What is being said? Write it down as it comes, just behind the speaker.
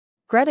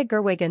Greta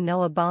Gerwig and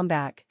Noah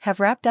Baumbach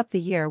have wrapped up the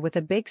year with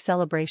a big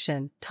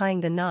celebration,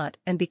 tying the knot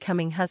and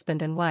becoming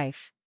husband and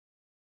wife.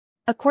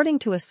 According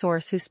to a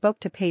source who spoke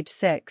to Page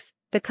 6,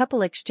 the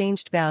couple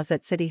exchanged vows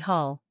at City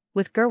Hall,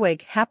 with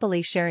Gerwig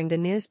happily sharing the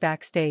news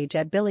backstage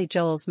at Billy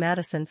Joel's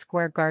Madison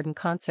Square Garden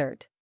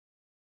concert.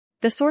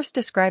 The source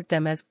described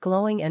them as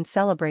glowing and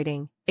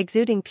celebrating,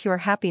 exuding pure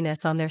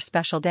happiness on their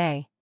special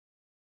day.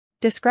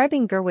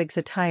 Describing Gerwig's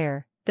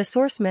attire, the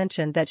source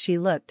mentioned that she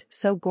looked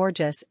so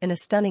gorgeous in a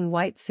stunning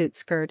white suit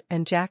skirt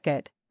and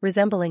jacket,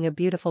 resembling a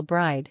beautiful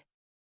bride,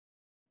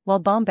 while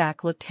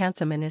Baumbach looked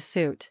handsome in his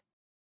suit.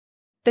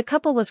 The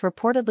couple was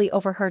reportedly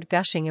overheard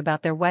gushing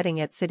about their wedding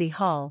at City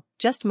Hall,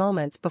 just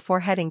moments before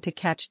heading to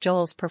catch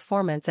Joel's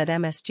performance at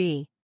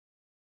MSG.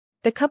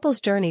 The couple's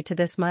journey to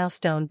this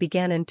milestone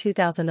began in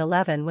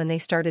 2011 when they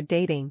started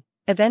dating,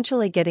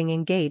 eventually getting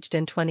engaged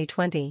in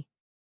 2020.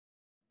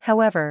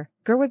 However,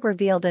 Gerwig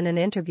revealed in an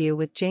interview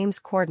with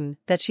James Corden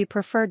that she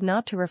preferred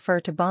not to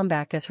refer to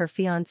Baumbach as her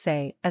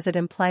fiancé as it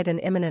implied an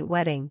imminent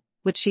wedding,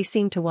 which she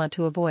seemed to want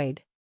to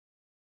avoid.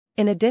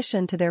 In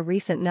addition to their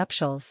recent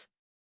nuptials,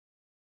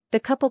 the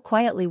couple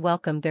quietly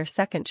welcomed their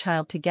second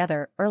child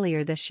together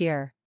earlier this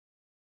year.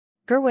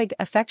 Gerwig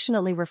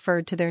affectionately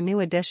referred to their new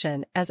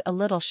addition as a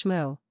little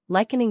shmoo,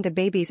 likening the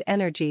baby's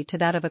energy to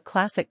that of a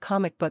classic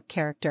comic book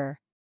character.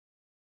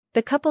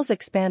 The couple's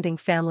expanding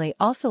family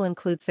also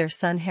includes their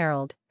son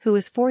Harold, who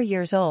is 4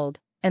 years old,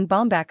 and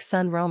Baumbach's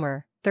son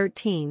Romer,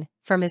 13,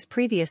 from his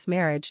previous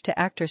marriage to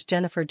actress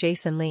Jennifer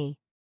Jason Leigh.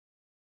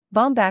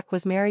 Baumbach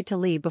was married to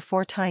Leigh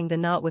before tying the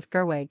knot with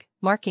Gerwig,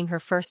 marking her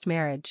first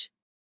marriage.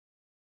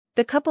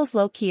 The couple's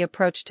low-key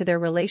approach to their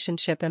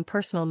relationship and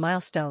personal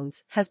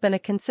milestones has been a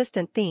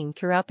consistent theme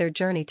throughout their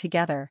journey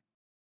together.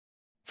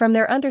 From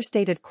their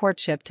understated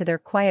courtship to their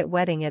quiet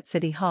wedding at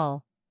City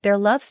Hall, their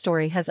love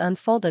story has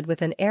unfolded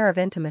with an air of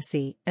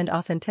intimacy and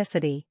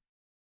authenticity.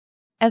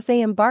 As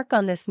they embark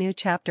on this new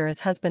chapter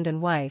as husband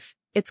and wife,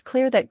 it's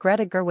clear that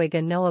Greta Gerwig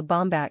and Noah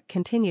Baumbach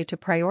continue to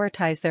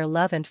prioritize their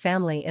love and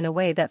family in a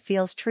way that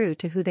feels true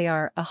to who they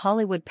are, a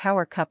Hollywood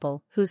power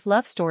couple whose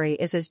love story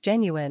is as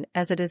genuine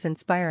as it is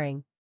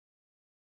inspiring.